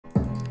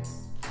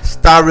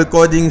Start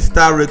recording.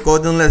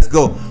 Let's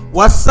go.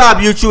 What's up,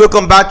 YouTube?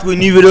 Welcome back to a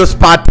new video,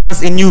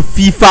 Spartans, a new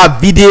FIFA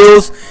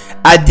videos.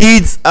 I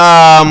did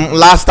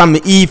last time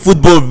the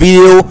eFootball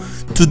video.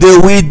 Today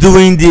we're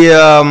doing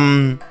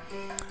the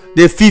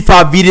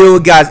FIFA video,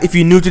 guys. If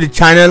you're new to the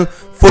channel,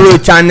 follow the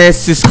channel,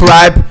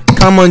 subscribe,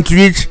 come on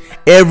Twitch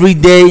every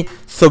day.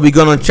 So we're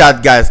gonna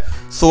chat, guys.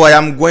 So I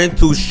am going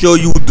to show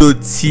you the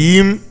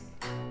team.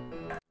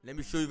 Let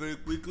me show you very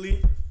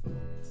quickly.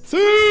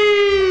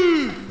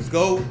 Let's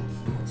go.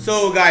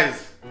 So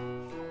guys,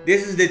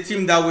 this is the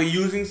team that we're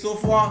using so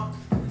far.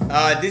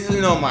 This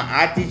is my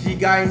RTG,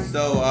 guys.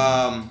 So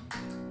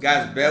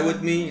guys, bear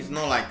with me. It's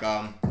not like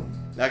a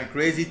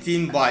crazy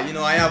team, but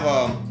I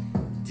have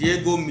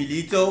Diego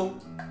Milito,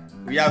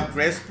 we have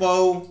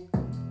Crespo,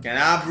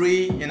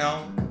 Canabry,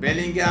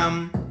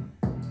 Bellingham,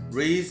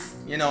 Reese,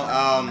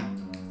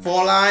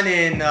 FORLAN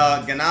and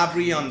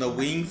Ganabry on the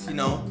wings,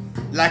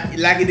 like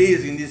it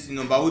is in this,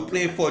 but we're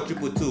playing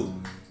 4-2-2.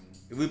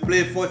 We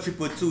play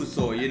 4-2-2,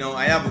 so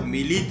I have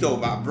Milito,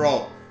 but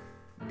bro,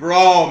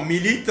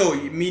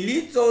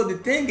 Milito. The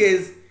thing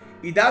is,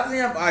 he doesn't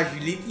have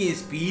agility and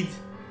speed,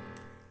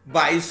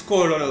 but he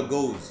scored a lot of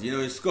goals.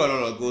 He scored a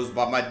lot of goals.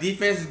 But my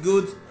defense is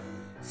good.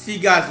 See,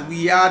 guys,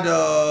 we had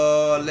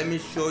let me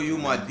show you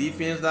my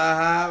defense that I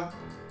have.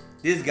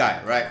 This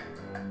guy, right?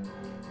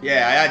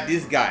 Yeah, I had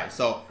this guy.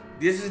 So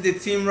this is the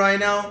team right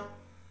now.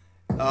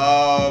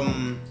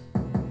 And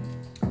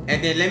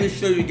then let me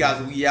show you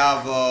guys. We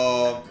have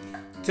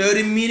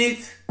 30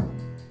 minutes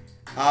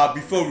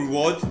before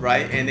reward,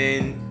 right? And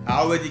then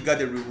I already got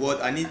the reward.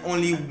 I need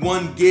only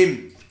one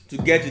game to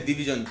get to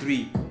Division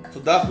 3. So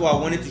that's why I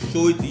wanted to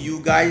show it to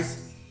you guys.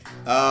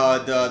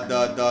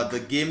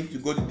 The game to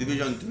go to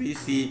Division 3.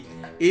 See,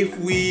 if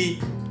we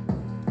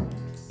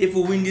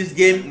win this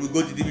game, we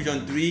go to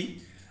Division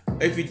 3.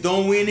 If we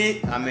don't win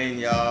it, I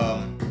mean,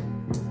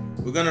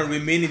 we're gonna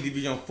remain in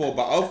Division 4.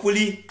 But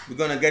hopefully, we're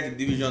gonna get to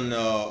Division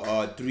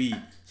 3.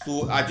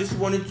 So I just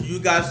wanted you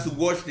guys to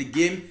watch the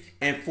game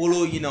and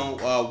follow,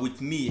 with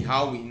me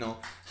how we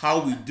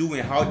do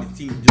and how the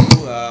team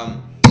do,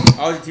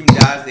 how the team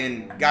does.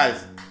 And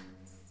guys,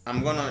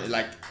 I'm gonna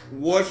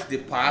watch the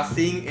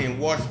passing and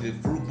watch the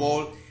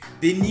football.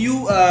 The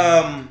new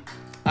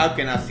how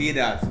can I say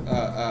that?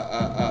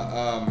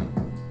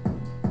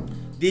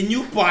 The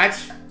new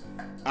patch.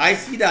 I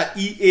see that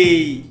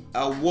EA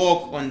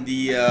work on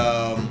the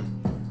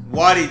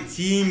what a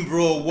team,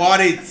 bro! What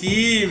a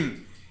team!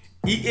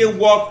 EA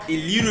worked a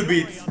little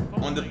bit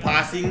on the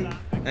passing,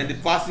 and the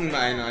passing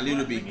line a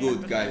little bit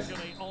good, guys.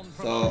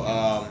 So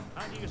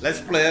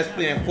let's play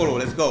and follow.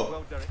 Let's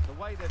go.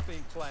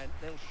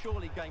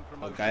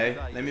 Okay,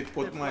 let me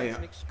put my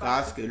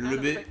cask a little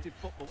bit.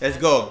 Let's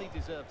go.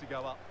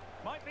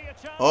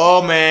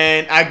 Oh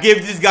man, I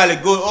gave this guy a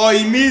goal. Oh,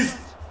 he missed.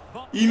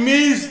 He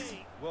missed.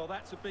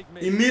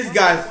 He missed,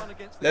 guys.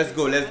 Let's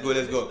go. Let's go.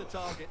 Let's go.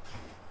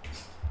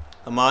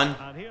 Come on,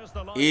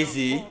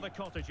 easy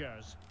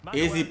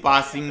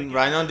passing.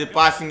 Right now the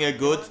passing is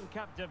good.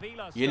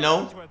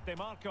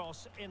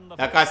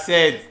 Like I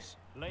said,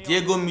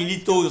 Diego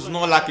Milito is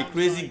not like a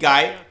crazy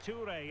guy,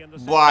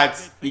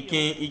 but he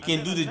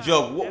can do the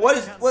job. What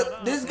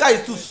this guy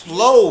is too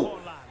slow.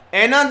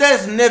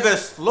 Hernandez never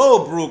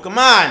slow, bro. Come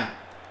on.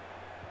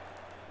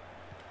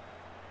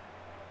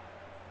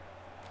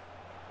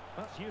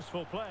 That's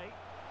useful play.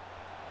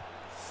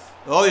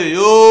 Oh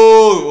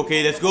yo.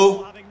 Okay, let's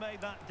go.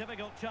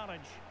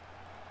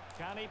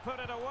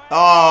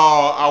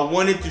 Oh, I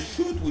wanted to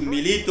shoot with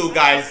Milito,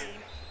 guys.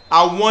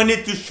 I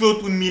wanted to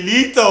shoot with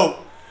Milito.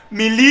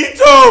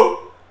 Milito.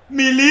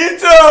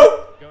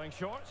 Going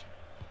short.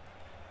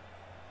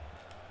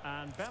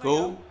 And let's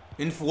go.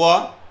 In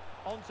four.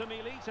 Onto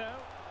Milito.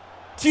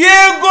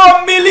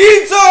 Diego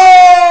Milito.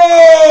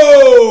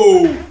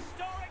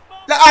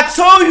 Like I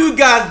told you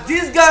guys,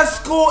 this guy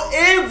score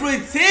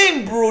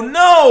everything, bro.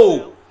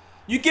 No,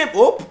 you can't.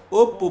 Up.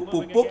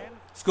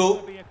 Let's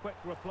go.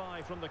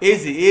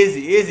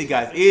 Easy,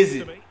 guys.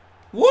 Easy.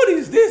 What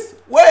is this?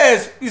 Where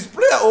is his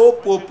player? Oh,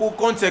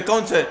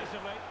 content.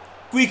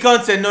 Quick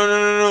content.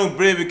 No.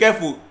 Be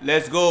careful.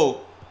 Let's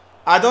go.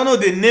 I don't know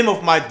the name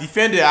of my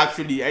defender,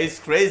 actually. It's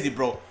crazy,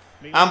 bro.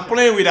 I'm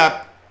playing with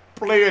a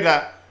player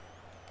that...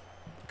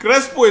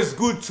 Crespo is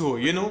good too,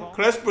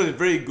 Crespo is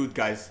very good,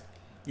 guys.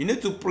 You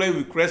need to play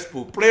with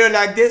Crespo. Player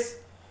like this,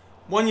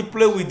 when you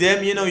play with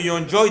them, you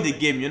enjoy the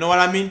game. You know what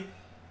I mean?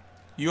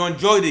 You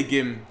enjoy the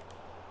game.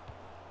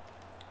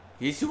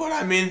 You see what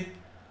I mean?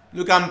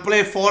 Look, I'm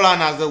playing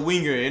FORLAN as a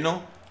winger,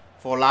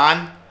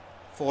 FORLAN,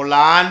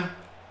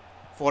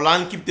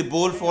 keep the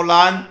ball,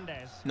 FORLAN.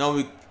 Now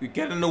we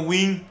get on the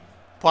wing.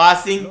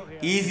 Passing,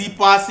 easy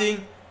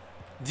passing.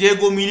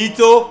 Diego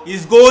Milito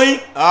is going.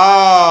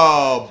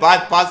 Oh,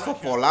 bad pass for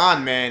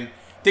FORLAN, man.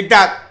 Take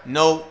that.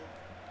 No.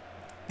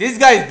 This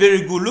guy is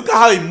very good. Look at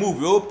how he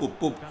moves.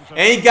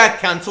 And he got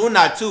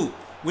Cantona too.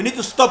 We need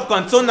to stop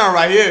Cantona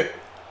right here.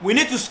 We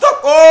need to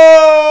stop.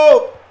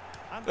 Oh,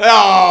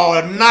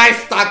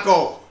 nice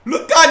tackle.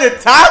 Look at the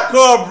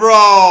tackle,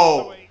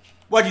 bro.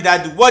 What did I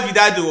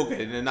do?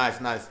 Okay, nice.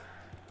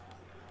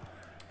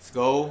 Let's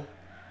go.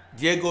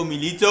 Diego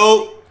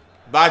Milito.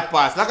 Bad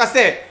pass. Like I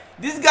said,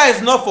 this guy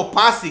is not for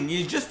passing.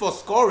 He's just for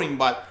scoring.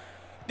 But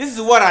this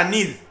is what I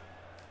need.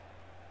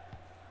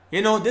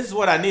 You know, this is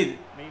what I need.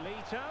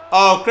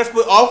 Oh,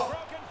 Crespo off.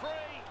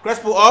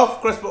 Crespo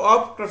off. Crespo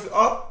off. Crespo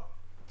off.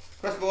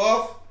 Crespo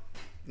off.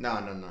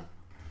 No.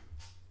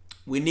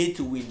 We need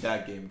to win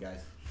that game,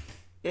 guys.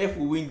 If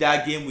we win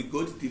that game, we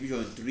go to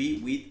Division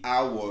 3 with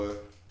our...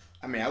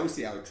 I mean, I would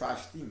say our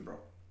trash team, bro.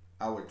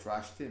 Our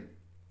trash team.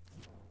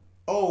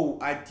 Oh,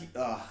 I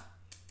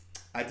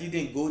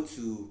didn't go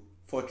to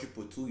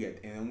 4-2-2 yet,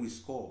 and then we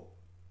score.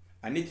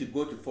 I need to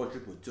go to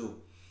 4-2-2.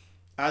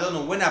 I don't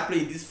know, when I play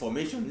in this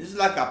formation, this is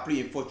like I play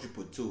in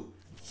 4-2-2.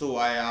 So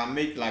I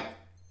make like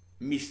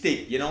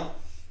mistake, you know.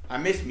 I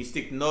make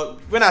mistake. No,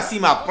 when I see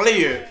my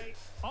player,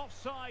 I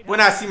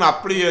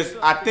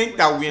think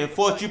that we're in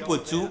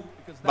 4-2-2,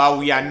 but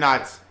we are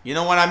not. You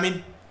know what I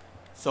mean?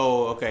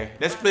 So okay,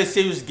 let's play a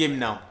serious game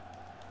now.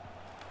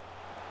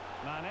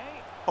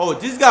 Oh,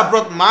 this guy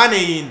brought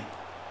Mane in.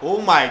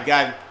 Oh my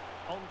god.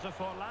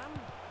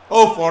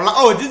 Oh, FORLAN.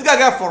 Oh, this guy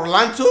got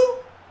FORLAN too?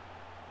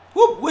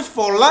 Which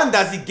FORLAN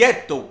does he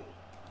get though?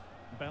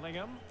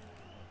 Bellingham.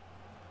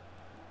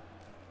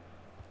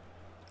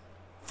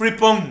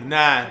 Frimpong,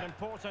 nah. An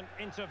important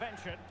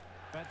intervention.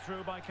 Fed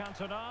through by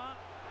Cantona.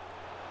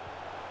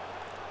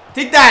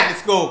 Take that,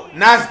 let's go.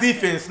 Nice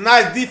defense,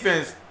 nice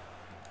defense.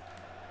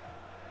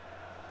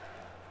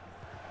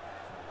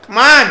 Come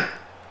on.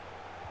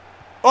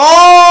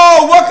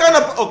 Oh, what kind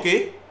of...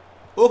 Okay.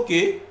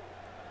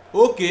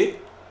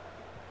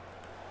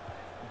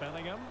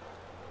 Bellingham.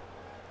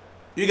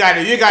 You got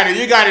it.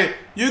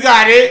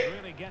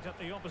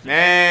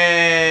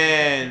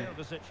 Man.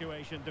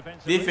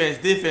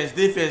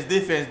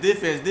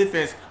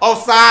 Defense.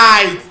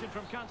 Offside.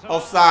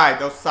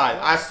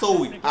 I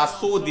saw it. I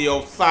saw the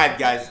offside,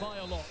 guys.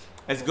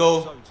 Let's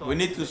go. We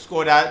need to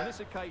score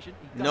that.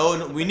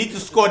 No, we need to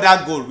score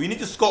that goal. We need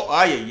to score.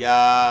 Oh,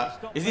 yeah.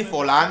 Is it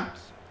FORLAN?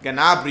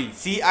 Gnabry.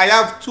 See, I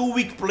have 2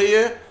 weak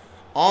players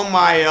on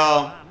my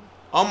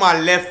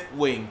left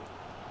wing.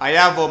 I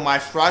have my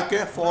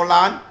striker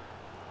FORLAN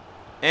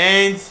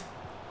and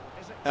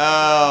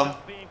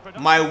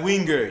my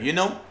winger, you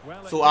know.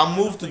 So I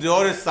move to the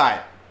other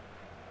side.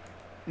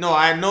 No,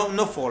 I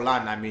no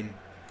FORLAN. I mean,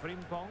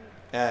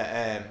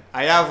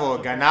 I have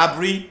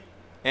Gnabry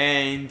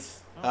and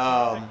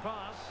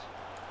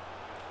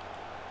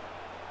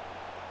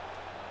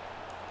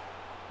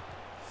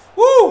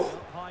woo!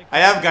 I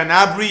have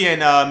Gnabry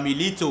and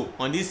Milito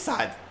on this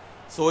side.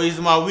 So it's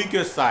my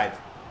weaker side.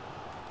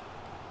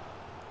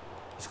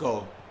 Let's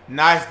go.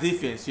 Nice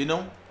defense, you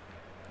know.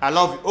 I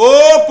love it.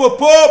 Oh,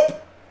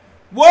 pop!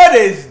 What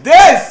is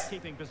this?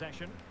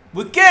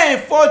 We can't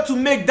afford to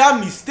make that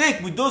mistake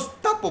with those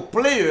type of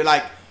players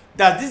like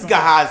that this guy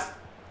has.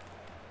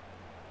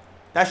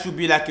 That should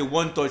be like a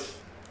one touch.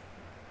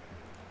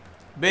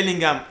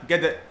 Bellingham,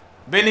 get that.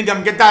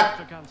 Bellingham, get that.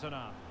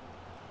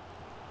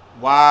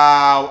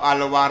 Wow,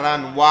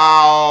 Alvaran.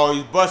 Wow,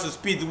 his burst of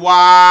speed.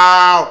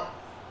 Wow.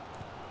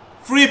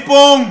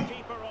 Frimpong,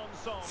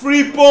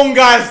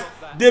 guys.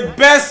 The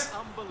best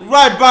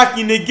right back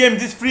in the game.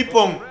 This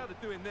Frimpong.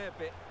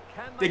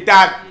 Take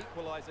that.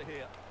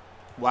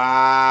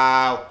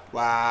 Wow.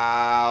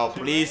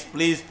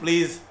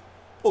 Please.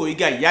 Oh, you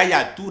got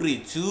Yaya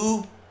Toure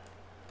too.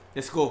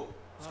 Let's go.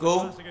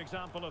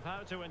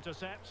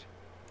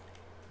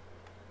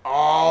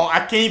 Oh,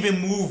 I can't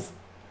even move.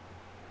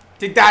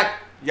 Take that.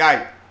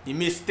 Yeah, he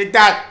missed. Take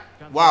that.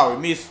 Wow,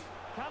 he missed.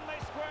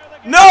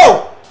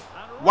 No!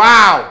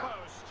 Wow.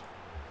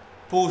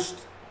 Post.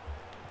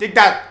 Take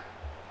that.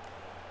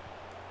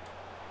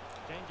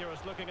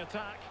 Dangerous looking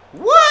attack.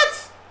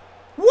 What?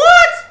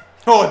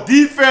 Oh,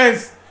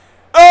 defense.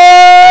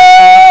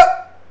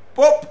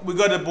 Pop. We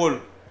got the ball.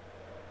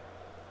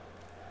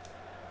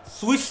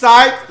 Switch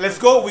side. Let's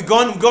go. We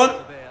gone.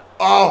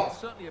 Oh.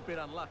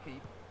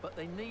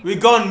 We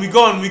gone.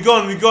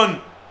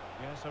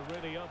 Yes, a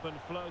really open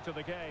flow to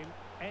the game.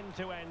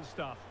 End-to-end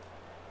stuff.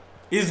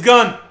 He's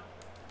gone.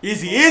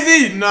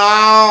 Easy.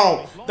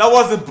 No. That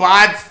was a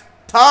bad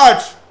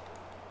touch.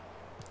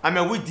 I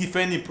mean, we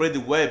defending pretty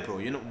well, bro.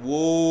 You know.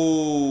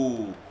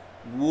 Whoa.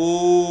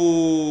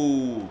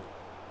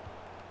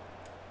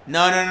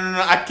 No.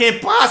 I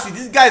can't pass it.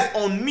 This guy's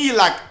on me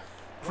like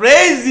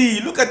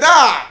crazy. Look at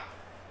that.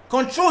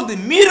 Control the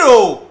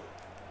middle.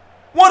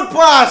 One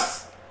pass.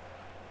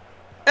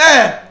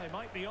 They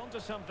might be onto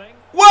something.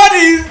 What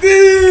is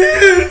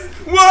this?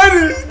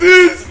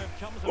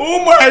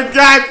 Oh my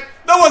god.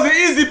 That was an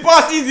easy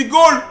pass, easy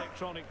goal.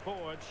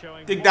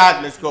 Take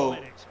that. Let's go.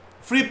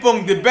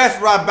 Frimpong, the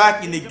best right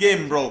back in the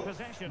game, bro.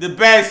 The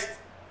best.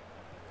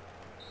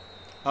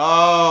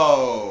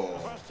 Oh.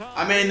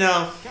 I mean,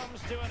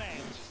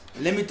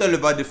 let me tell you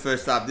about the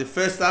first half. The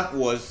first half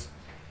was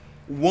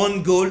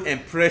 1 goal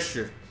and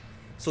pressure.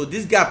 So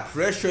this guy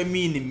pressured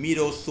me in the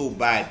middle so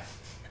bad.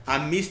 I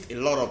missed a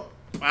lot of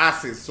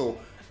passes. So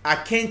I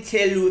can't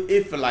tell you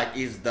if like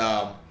it's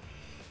the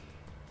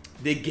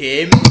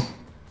game,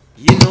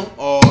 you know,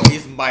 or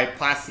it's my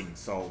passing.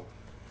 So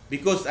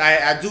because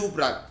I do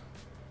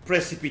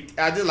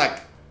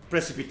like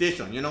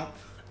precipitation, you know,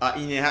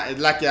 I'm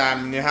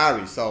in a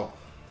hurry. So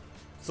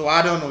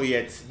I don't know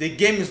yet. The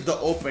game is not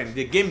open.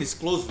 The game is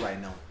closed right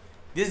now.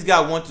 This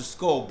guy wants to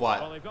score,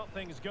 but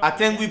I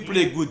think we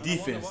play good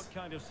defense. What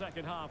kind of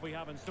second half we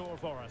have in store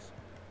for us.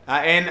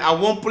 And I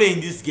won't play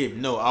in this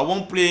game. No, I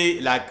won't play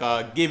like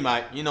a game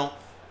like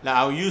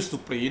I used to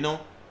play. You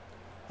know,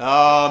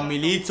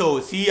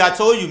 Milito. See, I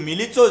told you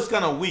Milito is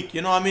kind of weak.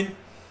 You know what I mean?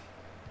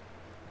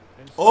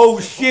 Oh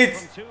shit!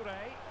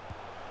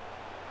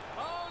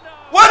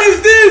 What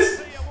is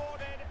this?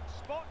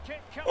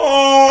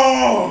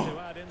 Oh!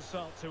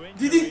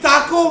 Did he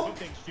tackle?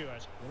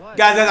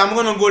 Guys, I'm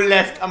gonna go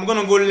left. I'm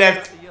gonna go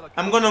left.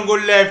 I'm gonna go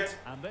left.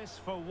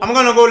 I'm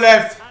gonna go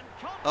left.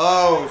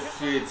 Oh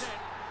shit.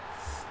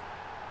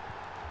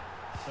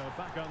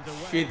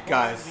 Shit,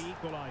 guys.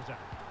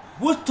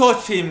 Who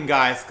touched him,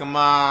 guys? Come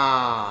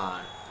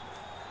on.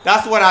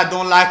 That's what I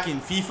don't like in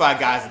FIFA,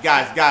 guys.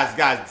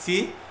 Guys.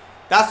 See?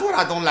 That's what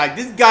I don't like.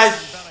 This guy,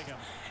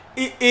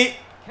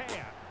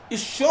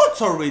 it's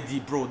shot already,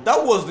 bro.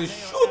 That was the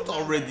shot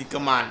already.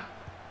 Come on.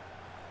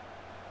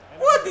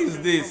 What is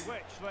this?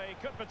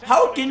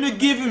 How can you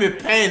give him a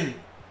pen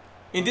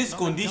in this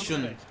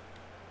condition?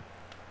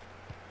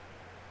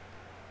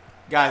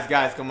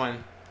 Guys, come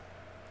on.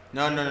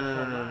 No.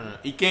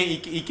 He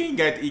can't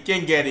get it. He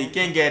can't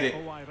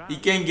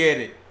get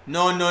it.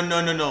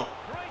 No.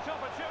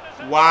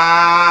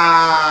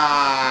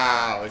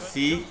 Wow.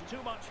 See?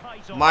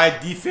 My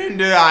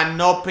defender are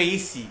not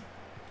pacey.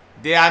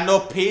 They are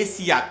not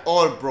pacey at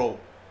all, bro.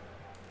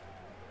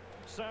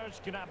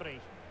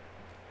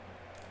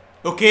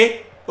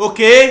 Okay.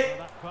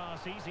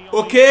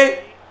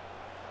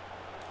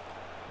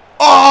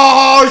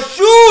 Oh,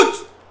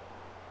 shoot!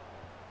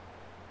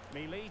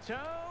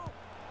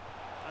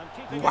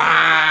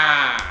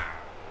 Wow.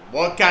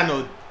 What kind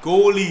of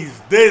goal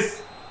is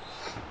this?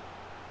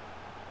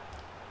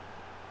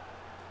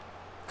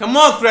 Come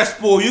on,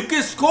 Crespo. You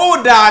can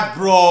score that,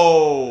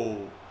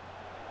 bro.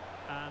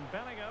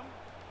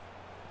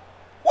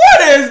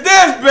 What is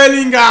this,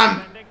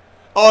 Bellingham?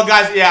 Oh,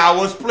 guys, yeah, I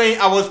was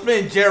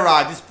playing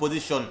Gerrard this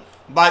position,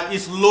 but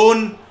it's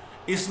loan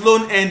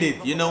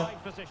ended, you know.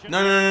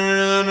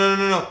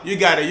 No. You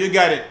got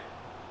it.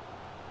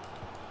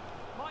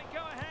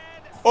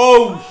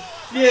 Oh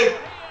shit.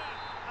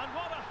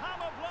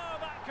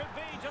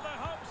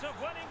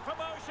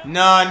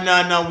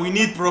 No. We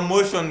need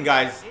promotion,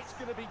 guys.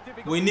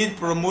 We need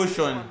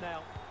promotion,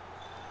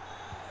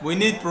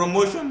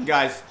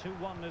 guys.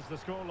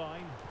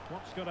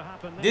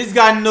 This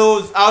guy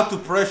knows how to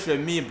pressure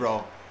me,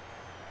 bro.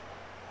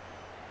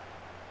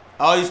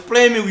 Oh, he's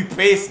playing me with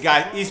pace,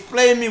 guys. He's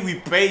playing me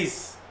with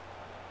pace.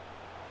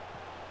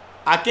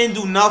 I can't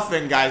do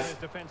nothing, guys.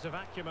 Defensive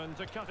acumen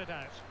to cut it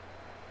out.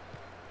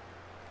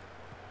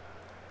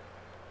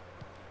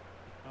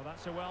 Oh,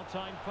 that's a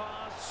well-timed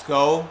pass.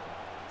 Go.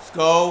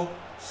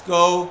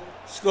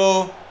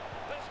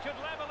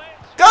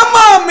 Come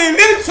on,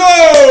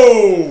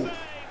 Milito!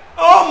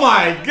 Oh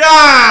my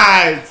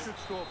God!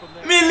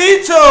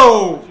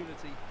 Milito!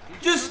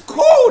 Just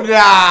call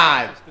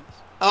that!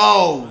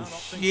 Oh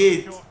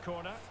shit!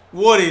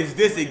 What is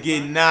this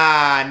again?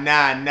 Nah. I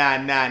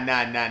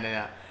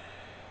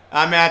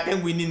mean, I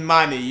think we need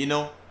money, you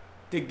know.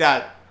 Take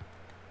that.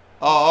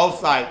 Oh,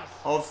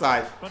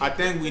 offside. I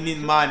think we need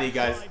money,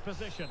 guys.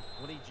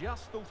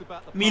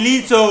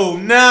 Milito,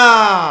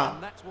 nah.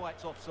 That's why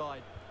it's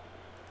offside.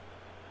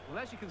 Well,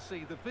 as you can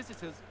see, the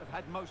visitors have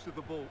had most of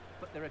the ball,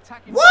 but their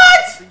attacking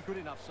has been good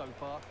enough so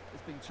far.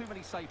 There's been too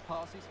many safe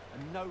passes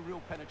and no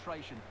real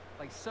penetration.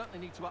 They certainly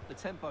need to up the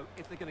tempo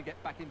if they're going to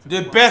get back into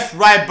the best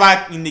right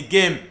back in the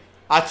game.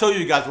 I told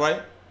you guys,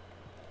 right?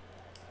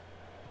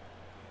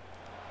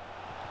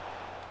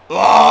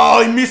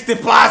 Oh, he missed the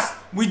pass.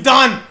 We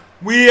done.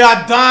 We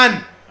are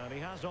done. And he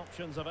has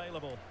options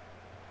available.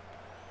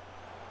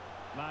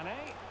 Mane.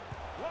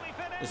 Will he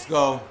finish? Let's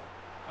go.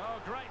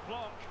 Oh, great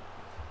block.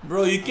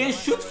 Bro, you can't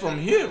shoot from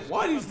here.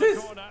 What is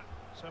this? So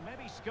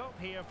maybe scope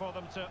here for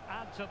them to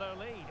add to their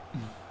lead.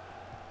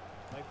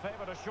 They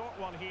favored a short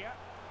one here.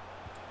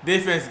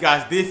 Defense,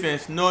 guys.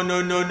 Defense. No.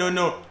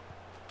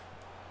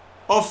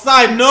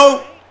 Offside,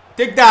 no.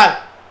 Take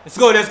that.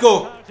 Let's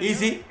go.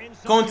 Easy.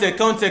 Counter,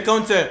 guys.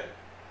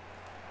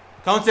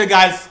 Counter,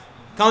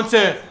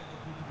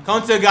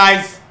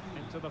 guys.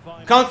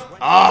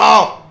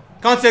 Oh,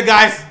 counter,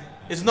 guys.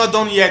 It's not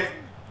done yet.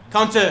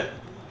 Counter.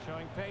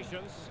 Showing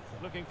patience,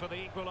 looking for the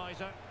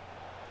equalizer.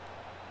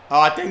 Oh,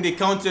 I think the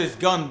counter is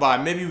gone,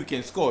 but maybe we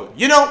can score.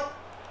 You know,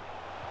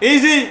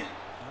 easy.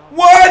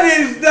 What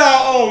is the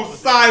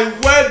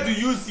offside? Where do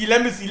you see?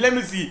 Let me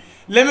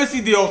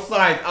see the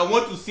offside. I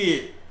want to see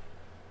it.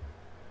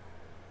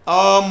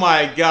 Oh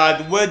my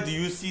God, where do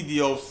you see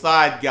the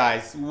offside,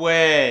 guys?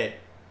 Where?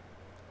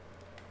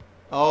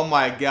 Oh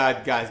my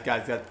God, guys.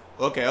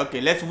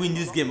 Okay, let's win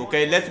this game,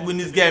 okay? Let's win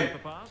this game.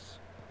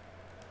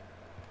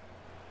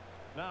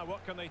 Now,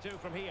 what can they do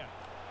from here?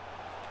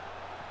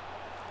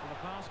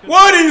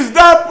 What is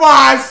that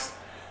pass?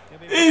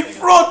 In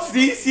front,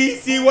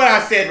 see what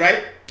I said,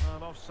 right?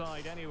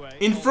 offside anyway.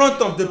 In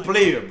front of the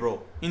player,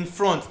 bro. In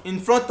front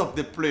of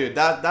the player.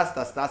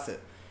 That's it.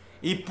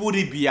 He put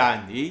it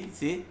behind.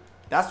 See?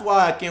 That's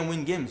why I can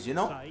win games, you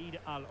know?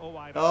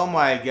 Oh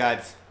my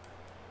God.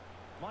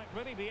 Might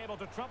really be able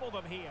to trouble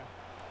them here.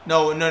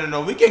 No.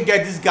 We can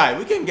get this guy.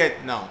 We can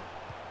get now.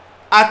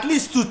 At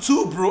least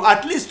 2-2, bro.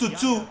 At least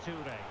 2-2.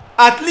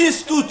 At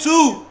least 2-2.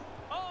 Oh,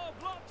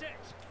 blocked it.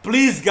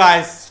 Please,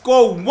 guys.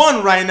 Score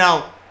 1 right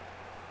now.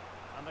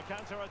 And the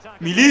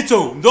counter-attack.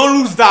 Milito, don't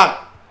lose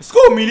that.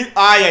 Score Milito.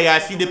 Ah, yeah.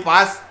 See the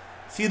pass.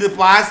 See the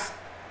pass.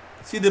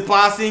 See the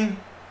passing.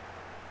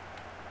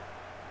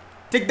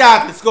 Take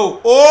that. Let's go.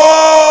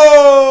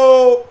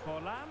 Oh!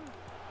 FORLAN.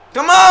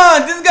 Come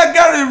on. This guy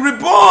got a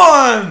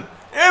reborn.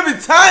 Every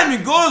time he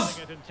goes.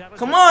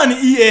 Come on,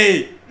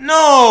 EA.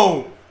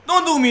 No.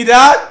 Don't do me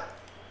that.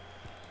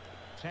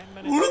 10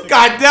 minutes Look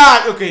at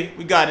that. Okay,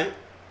 we got it.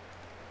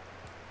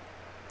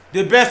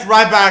 The best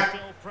right back.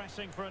 Still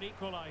pressing for an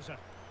equalizer.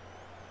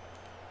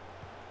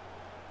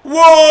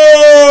 Whoa!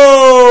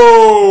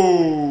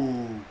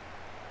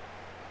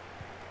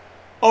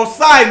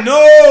 Offside,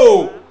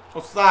 no!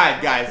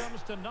 Offside, guys.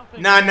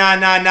 Nah.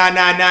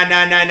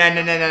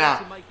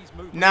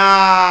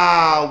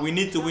 Nah, we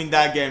need to win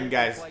that game,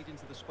 guys.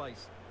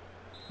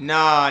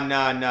 Nah.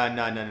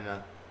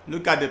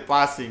 Look at the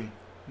passing.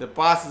 The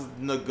pass is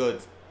not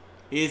good.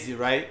 Easy,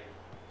 right?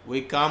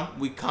 We come.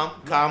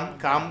 Come.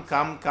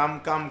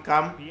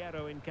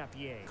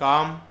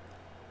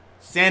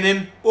 Send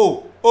him.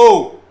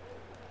 Oh.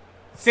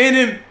 Send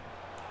him.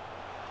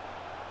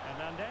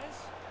 Hernandez.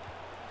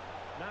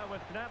 Now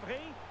with Gnabry.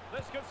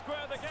 This could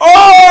square the game.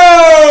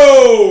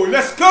 Oh!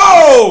 Let's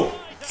go!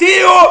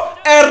 Theo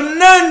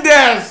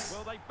Hernandez.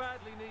 Well, they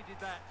badly needed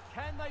that.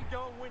 Can they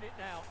go and win it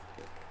now?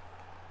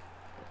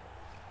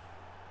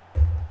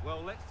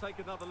 Well, let's take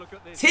another look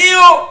at this.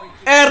 Theo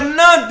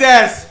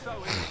Hernandez. So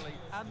easily,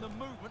 and the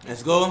movement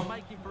Let's go.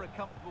 making for a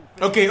comfortable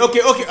finish.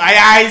 Okay.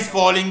 Yeah, he's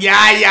falling.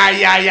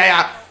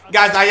 Yeah.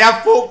 Guys, I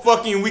have 4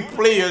 fucking weak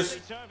players.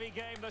 Turvy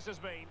game this has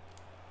been.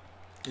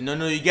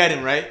 No, you get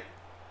him, right?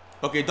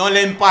 Okay, don't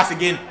let him pass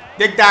again.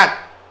 Take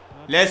that.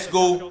 Let's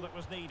go. That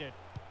was needed.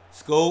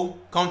 Let's go.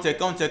 Counter.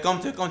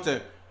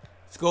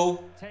 Let's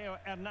go. Theo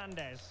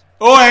Hernandez.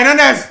 Oh,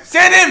 Hernandez.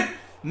 Send him.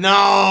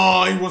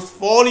 No, he was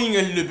falling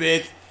a little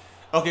bit.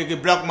 Okay,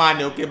 block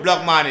money. Okay,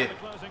 block money. The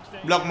closing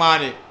stage. Block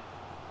money.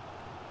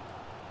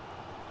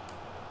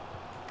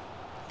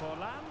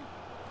 FORLAN.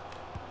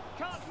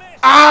 Can't miss.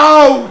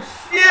 Ow!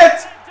 Shit!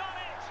 They've done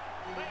it.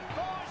 They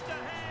forged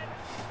ahead.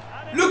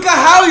 And Look at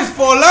how his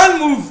FORLAN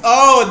moves.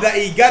 Oh, that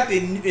he got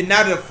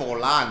another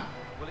FORLAN.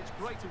 Well, it's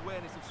great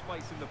awareness of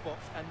space in the box,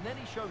 and then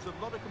he shows a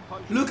lot of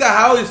composure. Look at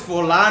how his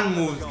FORLAN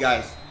moves,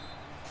 guys.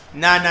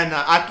 Nah.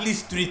 At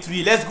least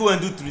 3-3. Let's go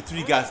and do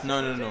 3-3, guys.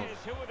 No. Who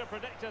would have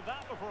predicted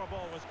that before a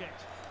ball was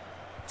kicked?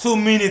 2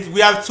 minutes.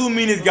 We have 2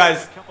 minutes,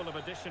 guys. A couple of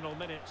additional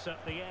minutes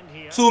at the end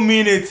here. 2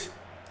 minutes.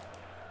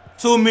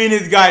 2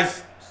 minutes,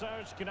 guys.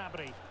 Serge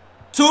Gnabry.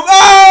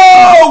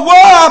 Oh!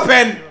 What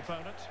happened? Your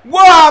opponent.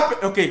 What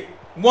happened? Okay.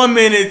 1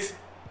 minute.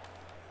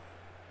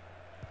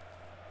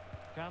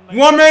 Can they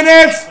 1 minute.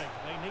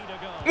 They need a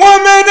goal.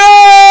 1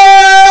 minute.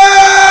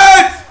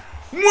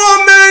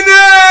 1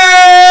 minute.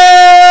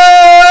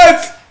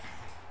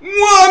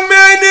 1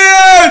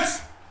 minute.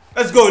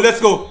 Let's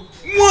go.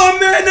 1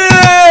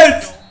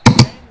 minute.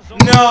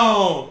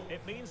 No.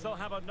 It means they'll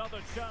have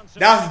another chance.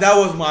 That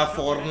was my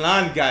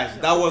FORLAN, guys.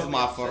 That was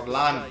my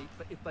FORLAN.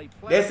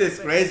 This is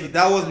crazy.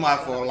 That was my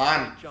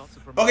FORLAN.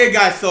 Okay,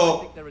 guys.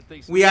 So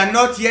we are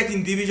not yet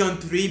in Division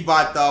 3,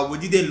 but we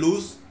didn't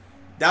lose.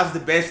 That's the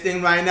best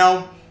thing right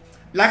now.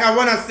 Like I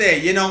wanna say,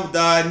 you know,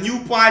 the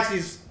new patch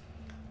is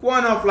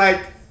kind of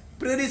like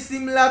pretty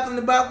similar to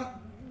the back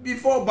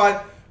before,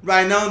 but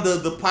right now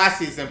the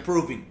pass is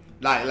improving.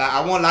 Like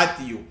I won't lie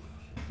to you,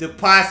 the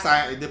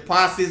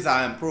passes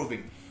are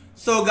improving.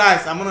 So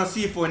guys, I'm gonna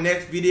see you for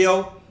next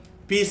video.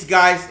 Peace,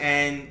 guys,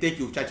 and thank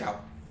you.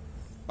 Ciao.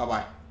 Bye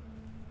bye.